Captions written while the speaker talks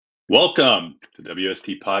Welcome to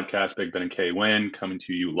WST Podcast. Big Ben and Kay Wynn coming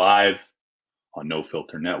to you live on No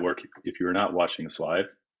Filter Network. If you are not watching us live,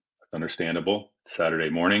 that's understandable. It's Saturday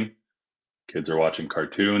morning. Kids are watching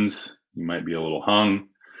cartoons. You might be a little hung.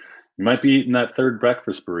 You might be eating that third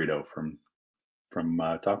breakfast burrito from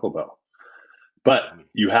Taco Bell. But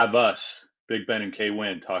you have us, Big Ben and Kay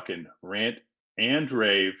Wynn, talking rant and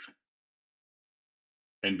rave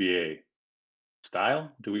NBA style.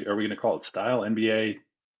 Are we going to call it style? NBA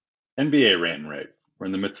rant and rave. We're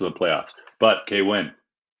in the midst of the playoffs. But Kay Wynn,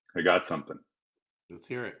 I got something. Let's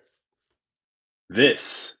hear it.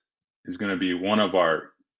 This is going to be one of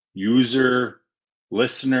our user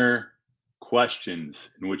listener questions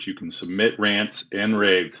in which you can submit rants and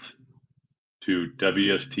raves to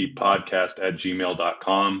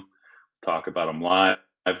wstpodcast@gmail.com. Talk about them live.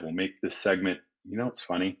 We'll make this segment. You know, it's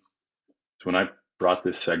funny. It's when I brought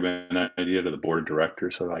this segment idea to the board of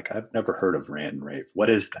directors. So like, I've never heard of rant and rave. What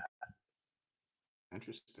is that?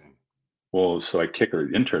 Interesting. Well, so I kicked the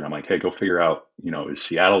intern. I'm like, hey, go figure out, is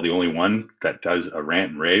Seattle the only one that does a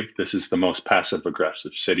rant and rave? This is the most passive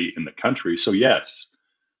aggressive city in the country. So yes,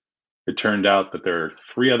 it turned out that there are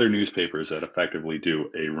 3 other newspapers that effectively do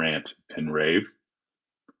a rant and rave,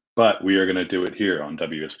 but we are going to do it here on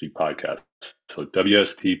WST Podcast. So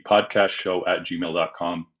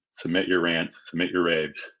WSTpodcastshow@gmail.com. Submit your rants, submit your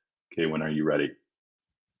raves. Okay, when are you ready?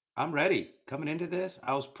 I'm ready. Coming into this,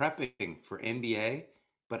 I was prepping for NBA,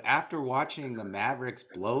 but after watching the Mavericks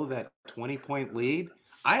blow that 20-point lead,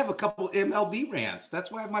 I have a couple MLB rants.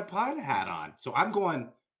 That's why I have my pod hat on. So I'm going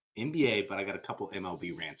NBA, but I got a couple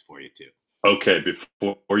MLB rants for you too. Okay,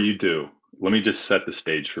 before you do, let me just set the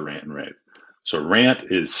stage for rant and rave. So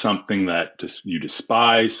rant is something that just you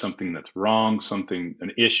despise, something that's wrong,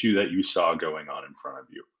 an issue that you saw going on in front of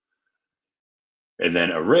you. And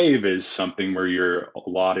then a rave is something where you're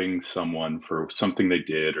lauding someone for something they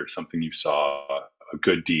did or something you saw, a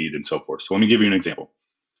good deed and so forth. So let me give you an example.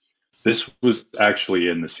 This was actually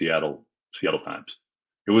in the Seattle Times.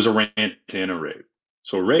 It was a rant and a rave.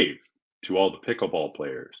 So rave to all the pickleball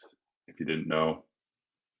players. If you didn't know,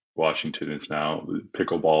 Washington is now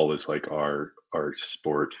pickleball is like our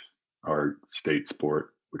sport, our state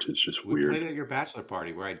sport, which is just weird. We played at your bachelor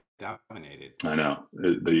party where I dominated. I know.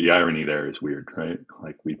 The irony there is weird, right?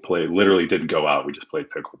 Like we literally didn't go out. We just played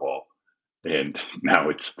pickleball, and now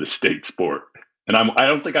it's the state sport. And I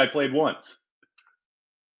don't think I played once.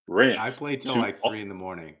 Rant. I played till like 3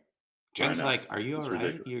 a.m. Jen's like, "Are you all right?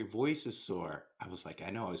 Ridiculous. Your voice is sore." I was like,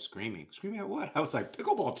 "I know." I was screaming. Screaming at what? I was like,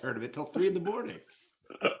 "Pickleball tournament till 3 a.m."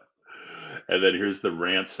 And then here's the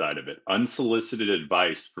rant side of it: unsolicited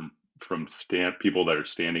advice from people that are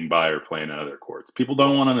standing by or playing in other courts. People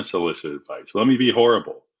don't want unsolicited advice. Let me be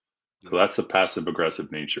horrible. So that's the passive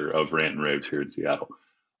aggressive nature of rant and raves here in Seattle.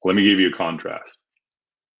 Let me give you a contrast.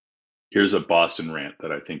 Here's a Boston rant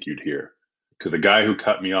that I think you'd hear. To the guy who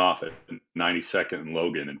cut me off at 92nd and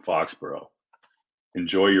Logan in Foxborough,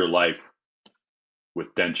 enjoy your life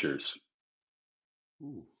with dentures.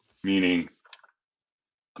 Ooh. Meaning,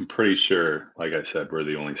 I'm pretty sure, like I said, we're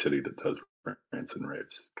the only city that does rants and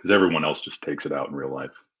raves because everyone else just takes it out in real life.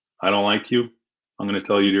 I don't like you. I'm going to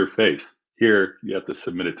tell you to your face. Here, you have to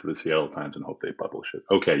submit it to the Seattle Times and hope they publish it.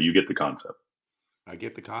 Okay, you get the concept. I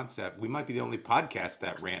get the concept. We might be the only podcast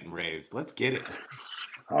that rant and raves. Let's get it.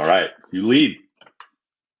 All right, you lead.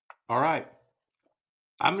 All right.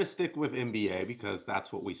 I'm going to stick with NBA because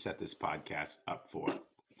that's what we set this podcast up for.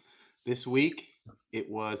 This week, it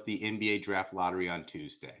was the NBA Draft Lottery on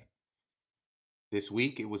Tuesday. This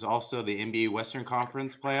week, it was also the NBA Western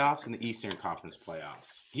Conference playoffs and the Eastern Conference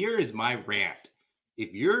playoffs. Here is my rant.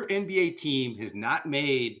 If your NBA team has not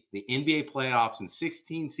made the NBA playoffs in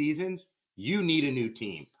 16 seasons, you need a new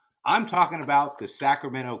team. I'm talking about the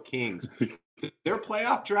Sacramento Kings. Their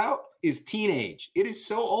playoff drought is teenage. It is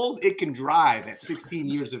so old it can drive at 16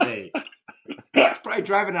 years of age. It's probably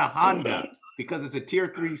driving a Honda because it's a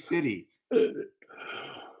tier 3 city.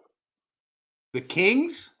 The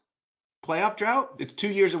Kings playoff drought, it's 2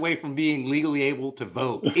 years away from being legally able to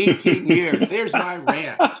vote. 18 years. There's my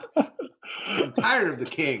rant. I'm tired of the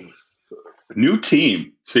Kings. New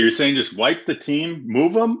team. So you're saying just wipe the team,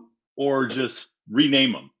 move them, or just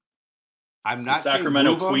rename them? I'm not saying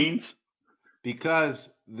Sacramento move Queens?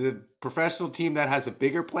 Because the professional team that has a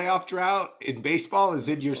bigger playoff drought in baseball is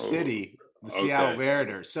in your city, the Seattle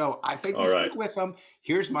Mariners. So I think we stick with them.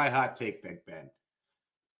 Here's my hot take, Big Ben.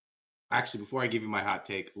 Actually, before I give you my hot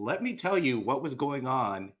take, let me tell you what was going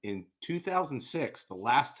on in 2006, the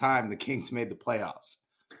last time the Kings made the playoffs.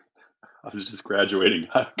 I was just graduating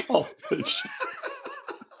out of college.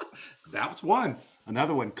 That was one.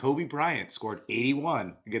 Another one, Kobe Bryant scored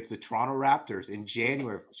 81 against the Toronto Raptors in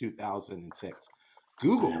January of 2006. May he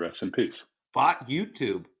Google rest in peace. bought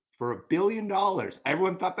YouTube for $1 billion.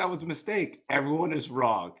 Everyone thought that was a mistake. Everyone is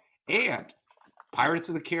wrong. And Pirates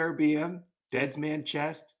of the Caribbean, Dead Man's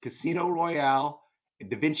Chest, Casino Royale, and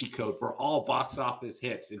Da Vinci Code were all box office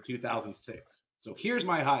hits in 2006. So here's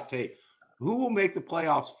my hot take. Who will make the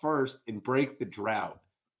playoffs first and break the drought?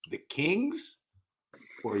 The Kings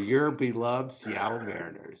or your beloved Seattle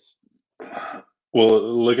Mariners?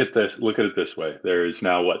 Well, look at this. Look at it this way. There's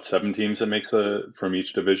now what, 7 teams that makes from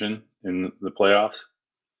each division in the playoffs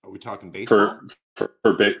Are we talking baseball?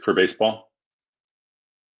 for baseball.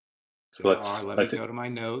 So all right, let me go to my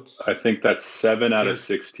notes. I think that's 7 out of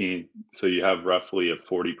 16. So you have roughly a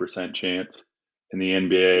 40% chance. In the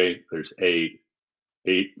NBA, there's 8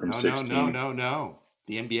 from 16. No.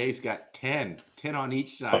 The NBA's got 10 on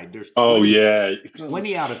each side. There's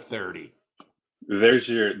 20 out of 30. There's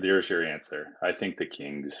your answer. I think the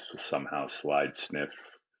Kings somehow sniff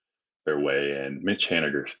their way in. Mitch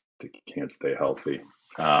Haniger can't stay healthy,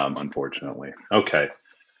 unfortunately. Okay,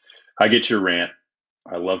 I get your rant.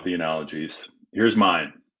 I love the analogies. Here's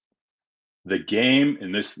mine. The game,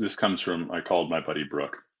 and this comes from, I called my buddy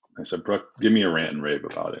Brooke. I said, Brooke, give me a rant and rave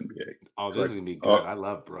about NBA. Oh, this is going to be good. I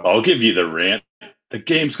love Brooke. I'll give you the rant. The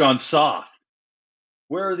game's gone soft.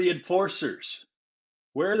 Where are the enforcers?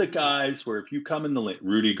 Where are the guys where if you come in the lane,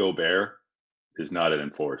 Rudy Gobert is not an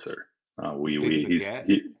enforcer. He's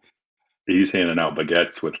handing out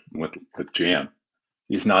baguettes with jam.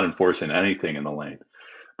 He's not enforcing anything in the lane.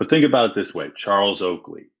 But think about it this way: Charles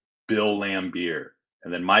Oakley, Bill Laimbeer,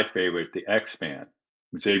 and then my favorite, the X-Man,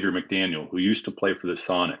 Xavier McDaniel, who used to play for the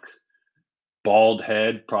Sonics. Bald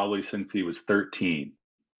head, probably since he was 13.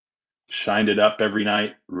 Shined it up every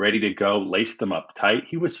night, ready to go, laced them up tight.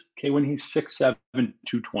 He was, when he's 6'7",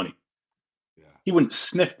 220. Yeah. He wouldn't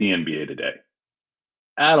sniff the NBA today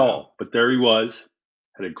at all. But there he was,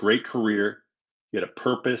 had a great career. He had a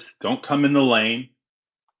purpose. Don't come in the lane.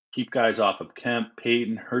 Keep guys off of Kemp,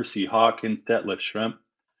 Payton, Hersey, Hawkins, Detlef Schrempf.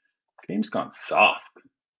 Game's gone soft.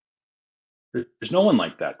 There's no one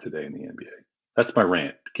like that today in the NBA. That's my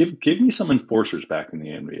rant. Give me some enforcers back in the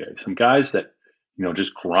NBA. Some guys that,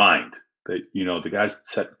 just grind. That, the guys that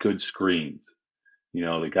set good screens.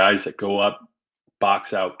 The guys that go up,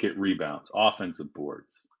 box out, get rebounds, offensive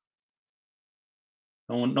boards.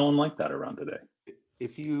 No one like that around today.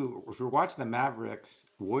 If you're watching the Mavericks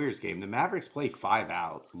Warriors game, the Mavericks play 5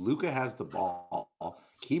 out. Luka has the ball.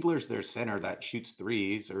 Keebler's their center that shoots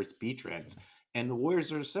threes, or it's Beatrix. And the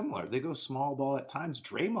Warriors are similar. They go small ball at times.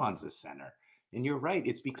 Draymond's the center. And you're right.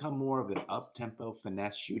 It's become more of an up-tempo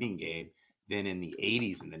finesse shooting game than in the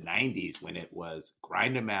 80s and the 90s when it was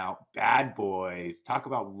grind them out, bad boys, talk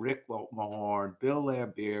about Rick Mahorn, Bill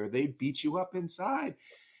Laimbeer. They beat you up inside.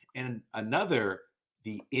 And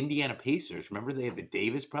the Indiana Pacers, remember they had the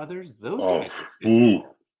Davis brothers? Those guys were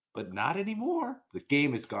physical, but not anymore. The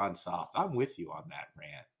game has gone soft. I'm with you on that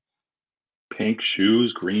rant. Pink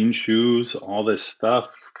shoes, green shoes, all this stuff.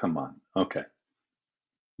 Come on. Okay.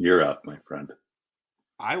 You're up, my friend.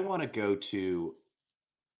 I want to go to,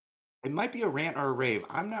 it might be a rant or a rave.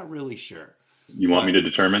 I'm not really sure. You want me to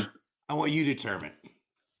determine? I want you to determine.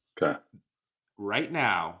 Okay. Right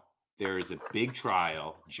now, there is a big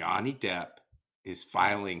trial. Johnny Depp is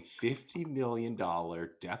filing $50 million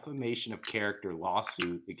defamation of character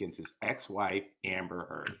lawsuit against his ex-wife, Amber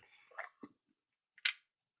Heard.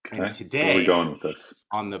 Okay. And today, where are we going with this?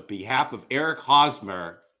 On the behalf of Eric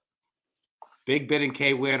Hosmer, Big Ben and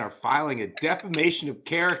K-Win are filing a defamation of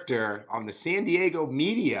character on the San Diego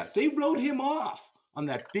media. They wrote him off on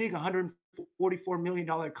that big $144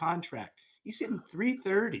 million contract. He's hitting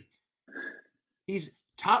 .330. He's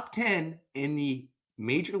top 10 in the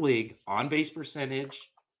Major League on base percentage,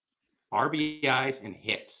 RBIs, and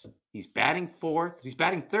hits. He's batting 4th. He's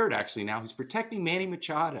batting 3rd, actually, now. He's protecting Manny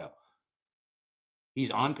Machado. He's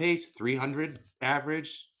on pace, 300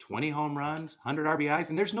 average, 20 home runs, 100 RBIs,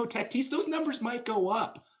 and there's no Tatis. Those numbers might go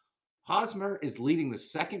up. Hosmer is leading the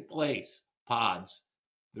second place pods.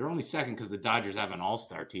 They're only second because the Dodgers have an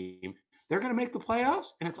all-star team. They're going to make the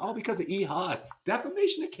playoffs, and it's all because of E. Haas.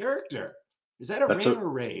 Defamation of character. Is that a rant or a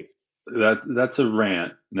rave? That's a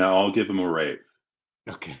rant. Now I'll give him a rave.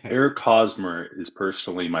 Okay. Eric Hosmer is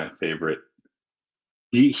personally my favorite.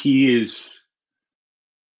 He is.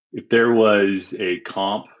 If there was a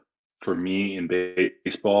comp for me in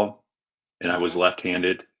baseball, and I was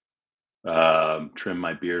left-handed, trimmed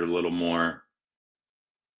my beard a little more,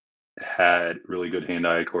 had really good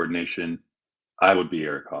hand-eye coordination, I would be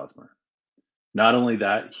Eric Hosmer. Not only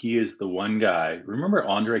that, he is the one guy. Remember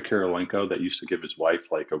Andrei Kirilenko that used to give his wife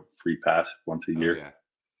like a free pass once a Oh year? yeah.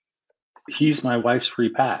 He's my wife's free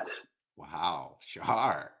pass. Wow.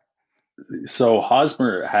 Sure. So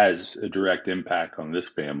Hosmer has a direct impact on this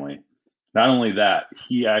family. Not only that,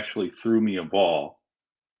 he actually threw me a ball.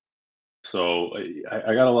 So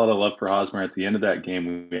I got a lot of love for Hosmer. At the end of that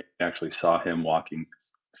game, we actually saw him walking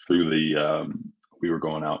through the. We were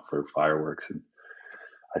going out for fireworks, and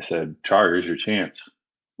I said, "Char, here's your chance.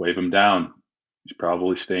 Wave him down. He's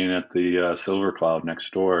probably staying at the Silver Cloud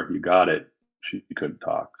next door. You got it." She couldn't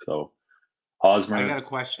talk. So I got Hosmer, a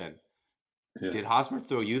question. yeah, Did Hosmer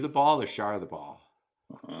throw you the ball or Shar the ball?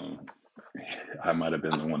 um, I might have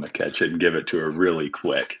been the one to catch it and give it to her really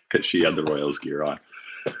quick because she had the Royals gear on.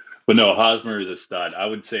 But no, Hosmer is a stud. I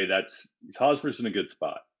would say Hosmer's in a good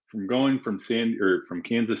spot. From going from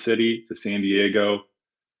Kansas City to San Diego,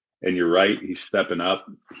 and you're right, he's stepping up.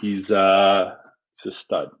 He's a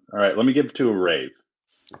stud. All right, let me give it to a rave.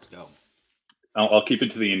 Let's go. I'll keep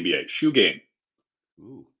it to the NBA shoe game.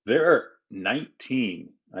 Ooh. There are 19.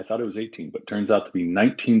 I thought it was 18, but turns out to be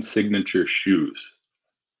 19 signature shoes.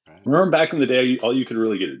 Right. Remember back in the day, all you could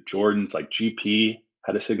really get is Jordans. Like GP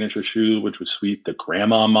had a signature shoe, which was sweet. The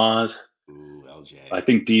Grandma Ma's. Ooh, LJ.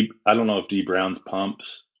 I don't know if D Brown's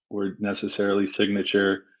pumps were necessarily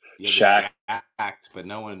signature. Yeah, the Shaq, Shaqs, but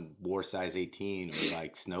no one wore size 18 or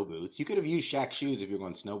like snow boots. You could have used Shaq shoes if you're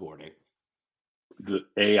going snowboarding. the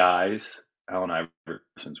AIs, Allen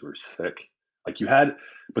Iversons were sick. Like you had,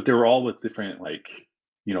 but they were all with different, like,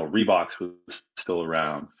 Reeboks was still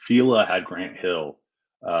around. Fila had Grant Hill.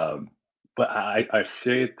 Um, but I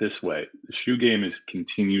say it this way: the shoe game has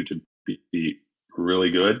continued to be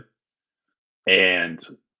really good, and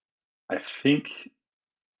I think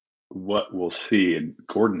what we'll see, and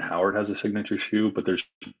Gordon Howard has a signature shoe, but there's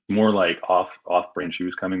more like off brand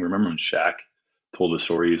shoes coming. Remember when Shaq told the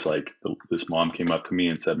story? He's like, this mom came up to me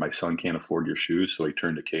and said, "My son can't afford your shoes," so he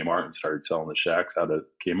turned to Kmart and started selling the Shaqs out of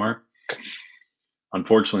Kmart.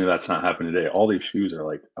 Unfortunately, that's not happening today. All these shoes are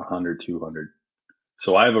like 100, 200.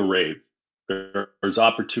 So I have a rave. There's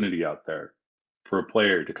opportunity out there for a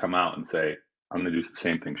player to come out and say, "I'm going to do the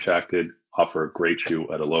same thing Shaq did, offer a great shoe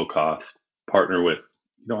at a low cost, partner with,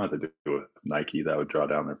 you don't have to do it with Nike, that would draw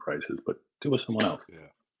down their prices, but do it with someone else." Yeah.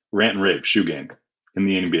 Rant and rave, shoe game in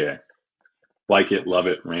the NBA. Like it, love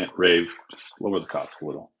Okay. it, rant, rave, just lower the cost a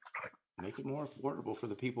little. Make it more affordable for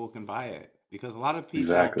the people who can buy it. Because a lot of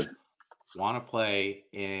people Exactly. want to play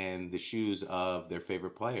in the shoes of their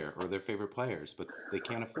favorite player or their favorite players, but they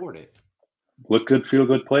can't afford it. Look good, feel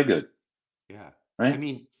good, play good, Yeah. I right?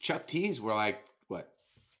 mean, Chuck T's were like, what,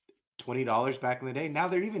 $20 back in the day? Now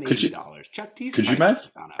they're even Could you $80. Chuck T's could you prices imagine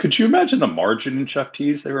have gone up. could you imagine the margin in Chuck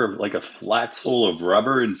T's? They were like a flat sole of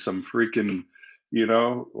rubber and some freaking,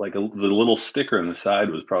 like the little sticker on the side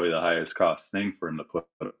was probably the highest cost thing for him to put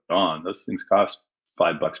on. Those things cost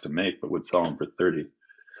 $5 to make, but would sell them for 30.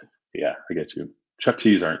 Yeah, I get you. Chuck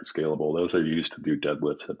T's aren't scalable. Those are used to do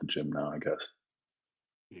deadlifts at the gym now, I guess.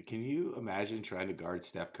 Can you imagine trying to guard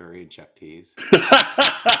Steph Curry and Chuck T's?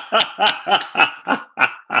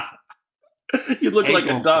 You look like a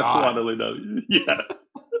Ankle duck, gone. Wanderly. No, yes.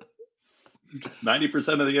 90%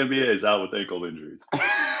 of the NBA is out with ankle injuries.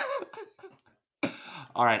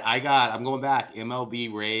 All right, I'm going back.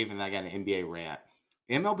 MLB rave, and I got an NBA rant.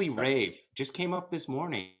 MLB Okay. rave just came up this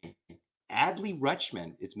morning. Adley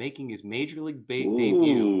Rutschman is making his major league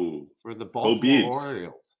debut Ooh, for the Bo Baltimore Biebs.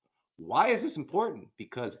 Orioles. Why is this important?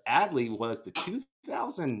 Because Adley was the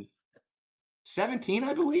 2017,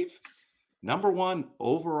 I believe, #1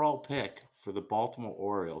 overall pick for the Baltimore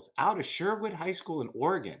Orioles out of Sherwood High School in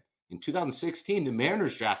Oregon. In 2016, the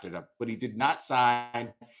Mariners drafted him, but he did not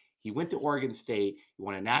sign. He went to Oregon State. He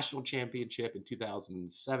won a national championship in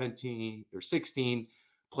 2017 or 16,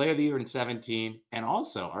 player of the year in 17. And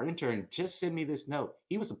also, our intern just sent me this note.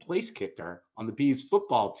 He was a place kicker on the Bees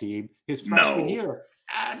football team his freshman No. year.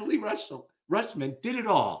 Adley Rutschman did it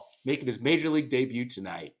all, making his major league debut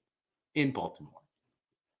tonight in Baltimore.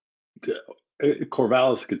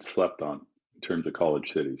 Corvallis gets slept on in terms of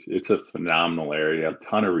college cities. It's a phenomenal area, a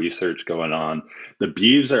ton of research going on. The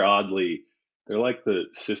Beavs are they're like the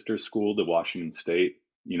sister school to Washington State,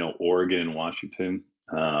 Oregon and Washington.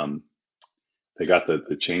 They got the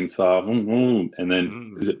chainsaw, and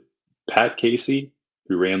then is it Pat Casey,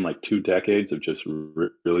 who ran like 2 decades of just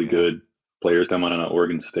really Yeah. good players coming out of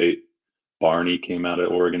Oregon State. Barney came out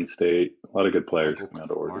of Oregon State. A lot of good players Michael coming out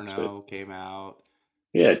of Oregon State. Conforto came out.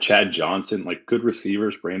 Yeah, Chad Johnson, like good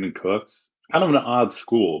receivers, Brandon Cooks. Kind of an odd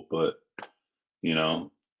school, but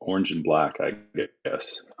orange and black, I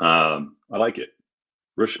guess. I like it.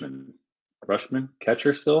 Rushman,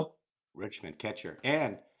 catcher still. Richmond catcher.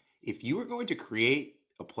 And if you were going to create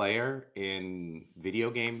a player in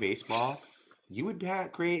video game baseball, you would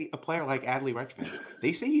create a player like Adley Richmond.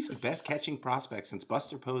 They say he's the best catching prospect since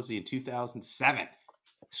Buster Posey in 2007.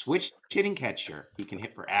 Switch hitting catcher. He can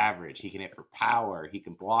hit for average. He can hit for power. He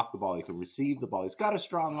can block the ball. He can receive the ball. He's got a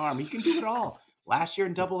strong arm. He can do it all. Last year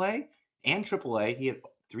in AA and AAA, he had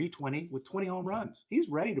 320 with 20 home runs. He's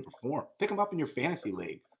ready to perform. Pick him up in your fantasy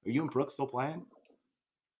league. Are you and Brooks still playing?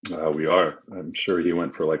 We are. I'm sure he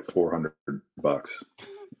went for like $400.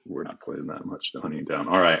 We're not playing that much to hunt him down.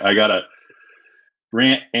 All right, I got a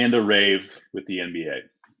rant and a rave with the NBA.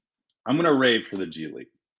 I'm going to rave for the G League.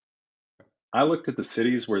 I looked at the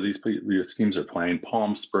cities where these teams are playing: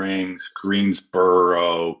 Palm Springs,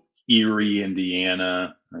 Greensboro, Erie,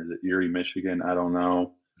 Indiana, or is it Erie, Michigan? I don't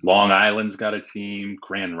know. Long Island's got a team.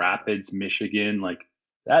 Grand Rapids, Michigan. Like,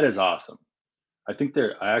 that is awesome. I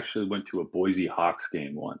I actually went to a Boise Hawks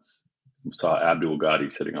game once. Saw Abdul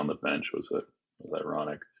Ghani sitting on the bench. Was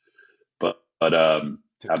ironic, but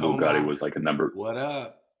Abdul Ghani was like a number. What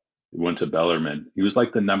up? He went to Bellarmine. He was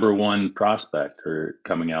like the number one prospect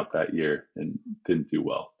coming out that year and didn't do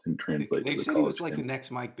well. Didn't translate. They to the said he was like game. the next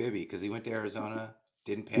Mike Bibby because he went to Arizona,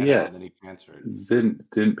 didn't pan out, and then he transferred.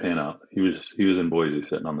 Didn't pan out. He was in Boise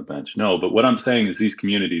sitting on the bench. No, but what I'm saying is these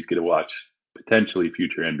communities get to watch potentially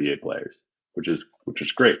future NBA players, which is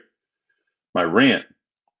great. My rant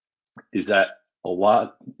is that a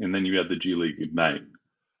lot, and then you have the G League Ignite.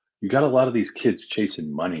 You got a lot of these kids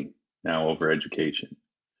chasing money now over education.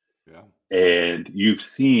 Yeah. And you've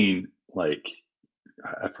seen, like,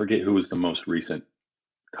 I forget who was the most recent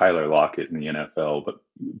Tyler Lockett in the NFL, but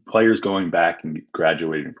players going back and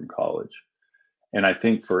graduating from college. And I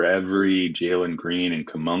think for every Jalen Green and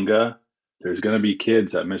Kuminga, there's going to be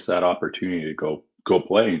kids that miss that opportunity to go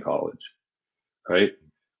play in college, right?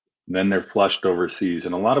 And then they're flushed overseas.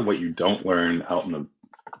 And a lot of what you don't learn out in the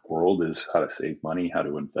world is how to save money, how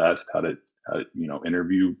to invest, how to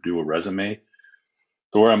interview, do a resume.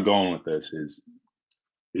 So where I'm going with this is,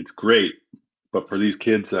 it's great, but for these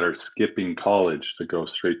kids that are skipping college to go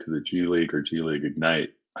straight to the G League or G League Ignite,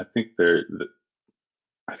 I think we're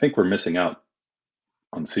missing out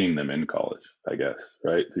on seeing them in college, I guess,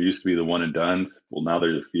 right? There used to be the one and dones. Well, now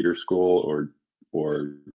there's a feeder school, or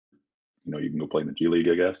you can go play in the G League,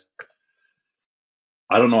 I guess.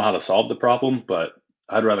 I don't know how to solve the problem, but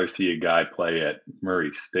I'd rather see a guy play at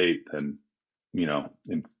Murray State than,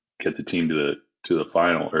 and get the team to the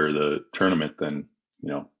final or the tournament than,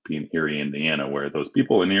 be in Erie, Indiana, where those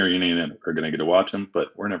people in Erie, Indiana are going to get to watch him, but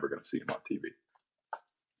we're never going to see him on TV.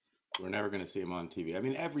 We're never going to see him on TV. I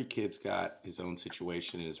mean, every kid's got his own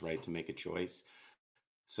situation and his right to make a choice.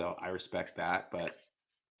 So I respect that. But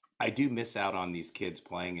I do miss out on these kids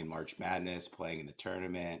playing in March Madness, playing in the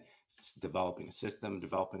tournament, developing a system,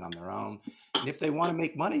 developing on their own. And if they want to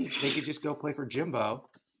make money, they could just go play for Jimbo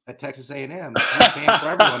at Texas A&M. He's paying for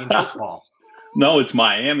everyone in football. No, it's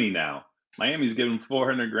Miami now. Miami's giving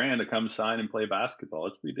 $400,000 to come sign and play basketball.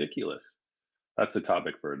 It's ridiculous. That's a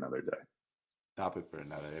topic for another day.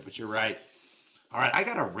 But you're right. All right, I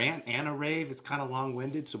got a rant and a rave. It's kind of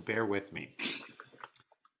long-winded, so bear with me.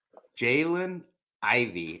 Jalen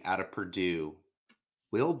Ivey out of Purdue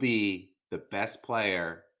will be the best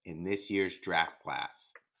player in this year's draft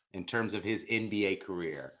class in terms of his NBA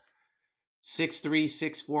career. 6'3",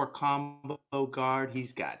 6'4" combo guard.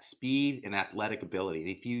 He's got speed and athletic ability. And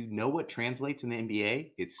if you know what translates in the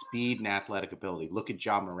NBA, it's speed and athletic ability. Look at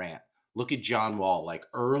Ja Morant. Look at John Wall, like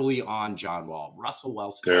early on John Wall. Russell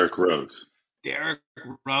Wilson. Derrick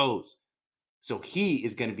Rose. So he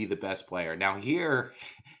is going to be the best player. Now here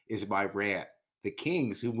is my rant. The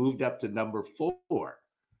Kings, who moved up to number 4,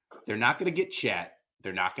 they're not going to get Chet.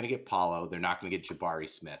 They're not going to get Paolo. They're not going to get Jabari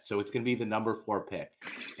Smith. So it's going to be the number 4 pick.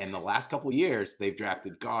 And the last couple of years, they've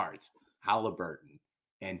drafted guards, Halliburton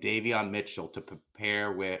and Davion Mitchell, to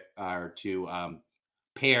pair with DeAndre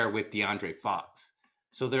Fox.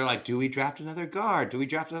 So they're like, do we draft another guard?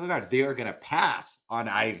 They are going to pass on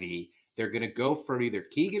Ivy. They're going to go for either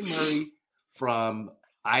Keegan Murray from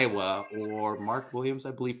Iowa or Mark Williams,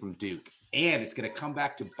 I believe, from Duke. And it's going to come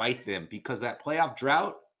back to bite them because that playoff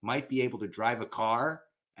drought might be able to drive a car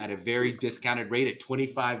at a very discounted rate at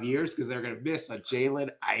 25 years because they're going to miss a Jalen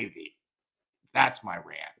Ivey. That's my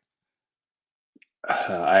rant.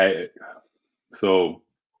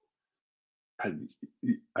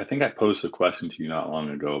 I think I posed a question to you not long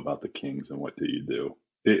ago about the Kings and what do you do?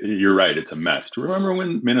 You're right, it's a mess. Do you remember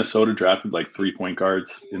when Minnesota drafted like 3 point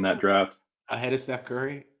guards in that draft? Ahead of Steph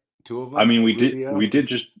Curry? 2 of them? I mean, we did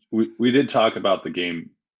talk about the game,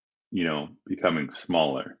 becoming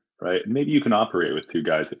smaller, right? And maybe you can operate with two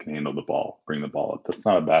guys that can handle the ball, bring the ball up. That's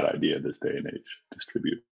not a bad idea this day and age.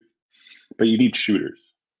 Distribute, but you need shooters,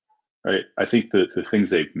 right? I think the things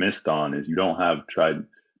they've missed on is you don't have tried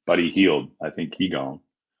Buddy Hield. I think he gone,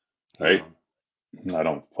 right? I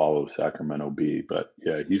don't follow Sacramento B, but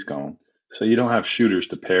yeah, he's gone. So you don't have shooters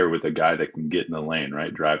to pair with a guy that can get in the lane,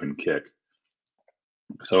 right? Drive and kick.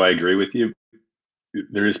 So I agree with you.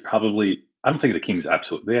 There is probably I don't think the Kings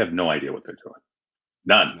absolutely they have no idea what they're doing.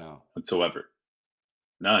 None No. whatsoever.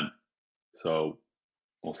 None. So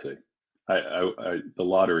we'll see. The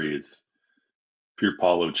lottery is if you're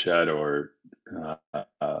Paulo Chet or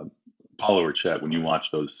Paulo or Chet when you watch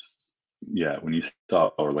those. Yeah, when you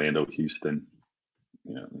saw Orlando, Houston,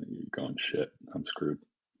 you're going shit. I'm screwed.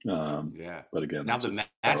 Yeah. But again, Now that's the just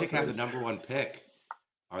how Magic it have the is. number one pick.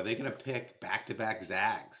 Are they going to pick back-to-back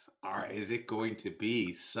Zags? Or is it going to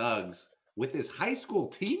be Suggs with his high school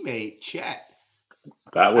teammate, Chet?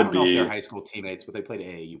 That I would don't know if they're be high school teammates, but they played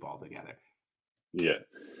AAU ball together. yeah.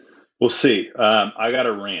 We'll see. I got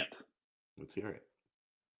a rant. Let's hear it.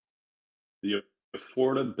 The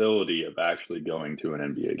affordability of actually going to an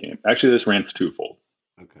NBA game. Actually, this rant's twofold.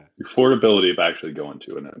 Okay. The affordability of actually going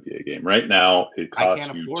to an NBA game. Right now, it I costs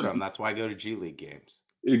can't you afford them. That's why I go to G League games.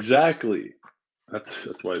 exactly.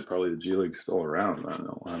 That's why probably the G League's still around. I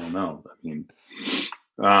don't know. I mean,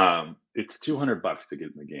 it's $200 to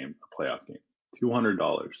get in the game, a playoff game.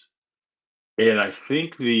 $200. And I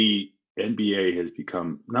think the NBA has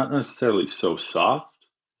become not necessarily so soft,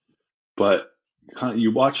 but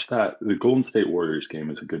you watch that the Golden State Warriors game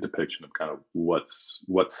is a good depiction of kind of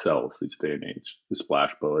what sells these day and age. The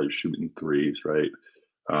splash brothers shooting threes, right?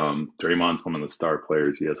 Draymond's one of the star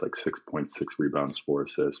players. He has like 6.6 rebounds, 4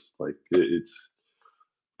 assists. Like it's.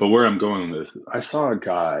 But where I'm going with this, I saw a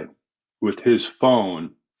guy with his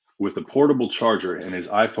phone with a portable charger and his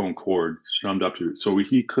iPhone cord strummed up to it, so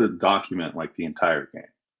he could document like the entire game.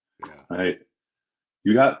 Yeah. Right?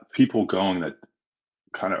 You got people going that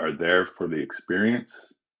kind of are there for the experience,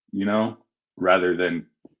 rather than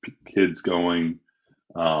kids going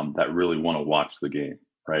that really want to watch the game,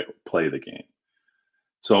 right? Play the game.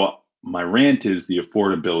 So my rant is the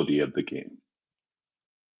affordability of the game.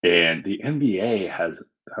 And the NBA has,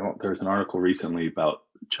 there's an article recently about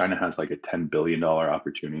China has like a $10 billion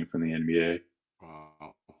opportunity from the NBA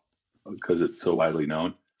Wow. because it's so widely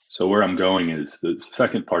known. So where I'm going is the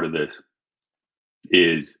second part of this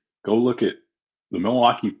is go look at the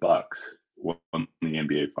Milwaukee Bucks won the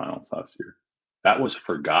NBA Finals last year. That was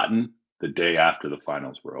forgotten the day after the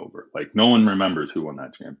finals were over. Like no one remembers who won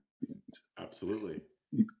that championship. Absolutely.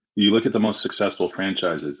 You look at the most successful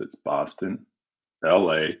franchises, it's Boston,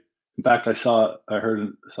 LA. In fact, I saw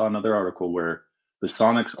another article where the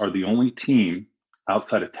Sonics are the only team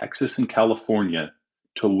outside of Texas and California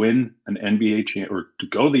to win an NBA or to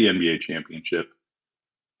go the NBA championship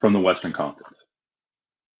from the Western Conference.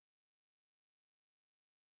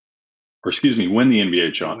 Or excuse me, win the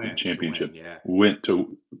NBA championship. Yeah. Win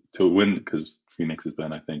to win because Phoenix has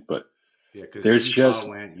been, I think, but Yeah, because there's Utah just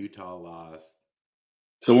went, Utah lost.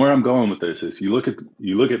 so where I'm going with this is you look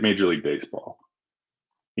at Major League Baseball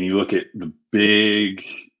and you look at the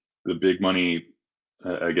big money,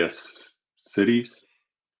 I guess, cities,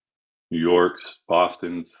 New York's,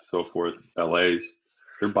 Boston's, so forth, LA's,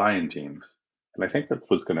 they're buying teams. And I think that's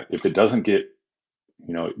what's going to, if it doesn't get,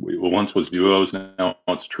 it once was duos, now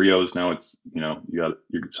it's trios, now it's,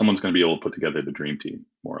 someone's going to be able to put together the dream team,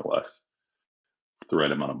 more or less, with the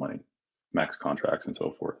right amount of money, max contracts and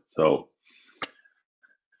so forth. So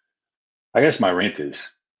I guess my rant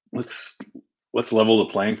is let's level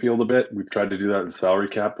the playing field a bit. We've tried to do that in salary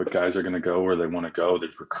cap, but guys are going to go where they want to go.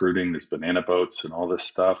 There's recruiting, there's banana boats, and all this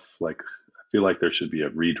stuff. Like, I feel like there should be a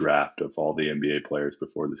redraft of all the NBA players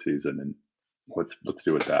before the season, and let's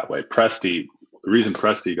do it that way. Presti, the reason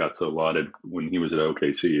Presti got so lauded when he was at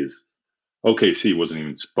OKC is OKC wasn't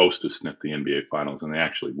even supposed to sniff the NBA Finals, and they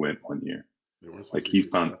actually went one year. They weren't supposed Like to be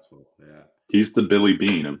successful. Yeah. He's the Billy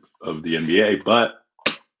Bean of the NBA, but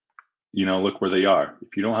look where they are.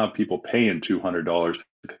 If you don't have people paying $200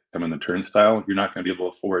 to come in the turnstile, you're not going to be able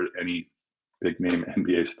to afford any big name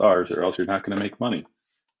NBA stars, or else you're not going to make money.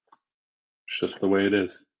 It's just the way it is.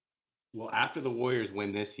 Well, after the Warriors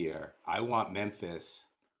win this year, I want Memphis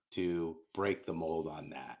to break the mold on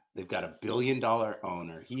that. They've got $1 billion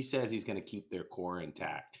owner. He says he's going to keep their core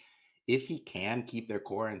intact. If he can keep their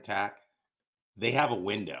core intact, they have a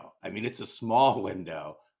window. I mean, it's a small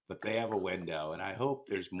window, but they have a window. And I hope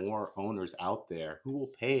there's more owners out there who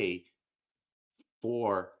will pay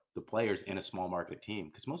for the players in a small market team.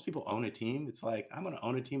 Because most people own a team. It's like, I'm going to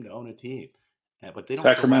own a team to own a team. But they don't go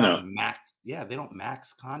out Sacramento. and max. Yeah, they don't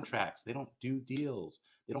max contracts. They don't do deals.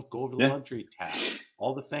 They don't go over the Yeah. luxury tab.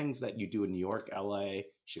 All the things that you do in New York, LA,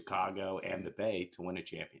 Chicago, and the Bay to win a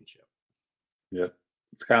championship. Yeah.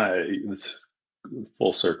 It's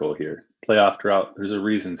full circle here. Playoff drought. There's a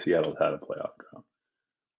reason Seattle's had a playoff drought.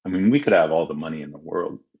 I mean, we could have all the money in the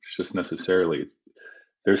world. It's just necessarily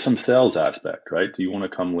there's some sales aspect, right? Do you want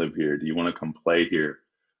to come live here? Do you want to come play here?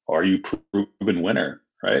 Are you proven winner,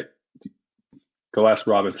 right? Go ask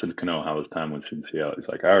Robinson Cano how his time was in Seattle. He's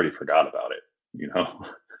like, I already forgot about it. You know,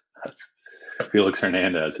 that's Felix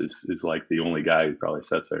Hernandez is like the only guy who probably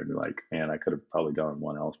sits there and be like, man, I could have probably gone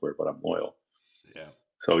one elsewhere, but I'm loyal. Yeah.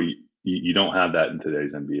 So you don't have that in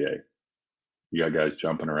today's NBA. You got guys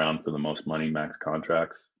jumping around for the most money, max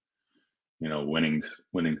contracts. You know, winnings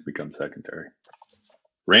become secondary.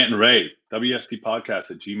 Rant and rave,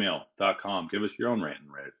 WSTpodcast@gmail.com. Give us your own rant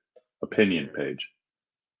and rave opinion page.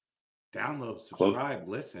 Download, subscribe,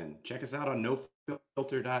 listen. Check us out on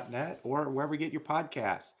nofilter.net or wherever you get your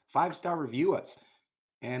podcasts. 5-star review us.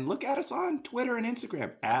 And look at us on Twitter and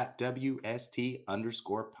Instagram at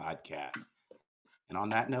WST_podcast. And on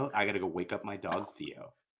that note, I got to go wake up my dog,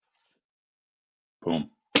 Theo.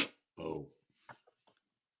 Boom. Oh.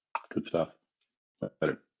 Good stuff.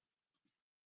 Better.